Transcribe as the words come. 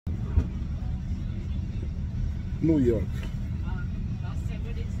New York.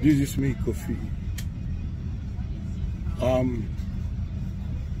 This is me, Koffi. I'm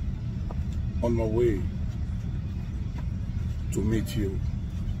on my way to meet you,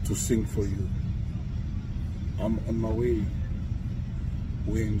 to sing for you. I'm on my way.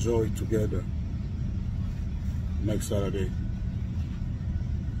 We enjoy together next Saturday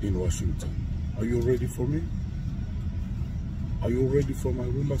in Washington. Are you ready for me? Are you ready for my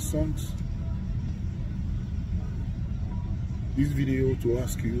rumba songs? This video to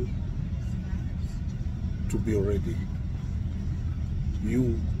ask you to be ready.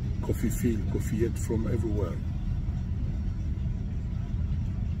 You, Koffi from everywhere.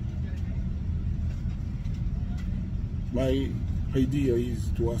 My idea is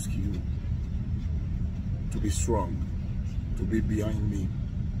to ask you to be strong, to be behind me,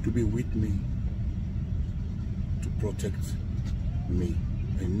 to be with me, to protect me.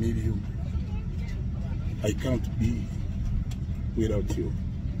 I need you. I can't be without you.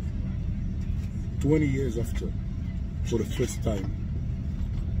 20 years after, for the first time,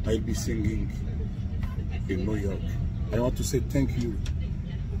 I'll be singing in New York. I want to say thank you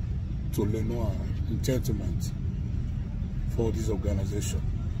to Leurs Entertainment for this organization.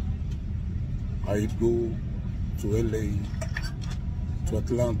 I go to LA, to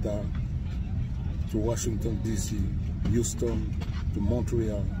Atlanta, to Washington DC, Houston, to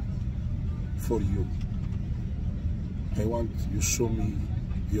Montreal for you. I want you to show me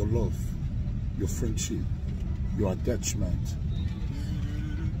your love, your friendship, your attachment.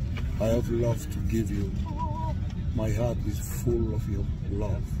 I have love to give you. My heart is full of your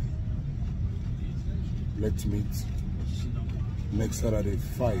love. Let's meet next Saturday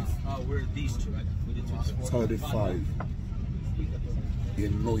 5. We're these two, right? Saturday 5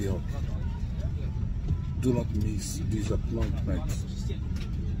 in New York. Do not miss this appointment.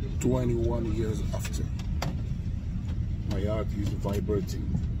 21 years after, my heart is vibrating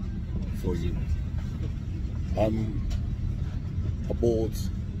for you. I'm aboard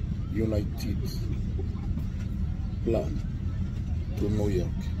United plan to New York.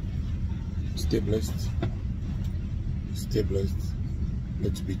 Stay blessed. Stay blessed.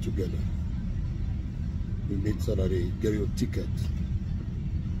 Let's be together. We meet Saturday. Get your ticket.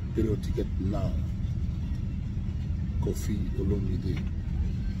 Get your ticket now. Koffi Olomide,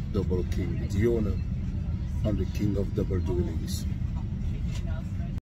 Double King, the owner and the king of double duelings.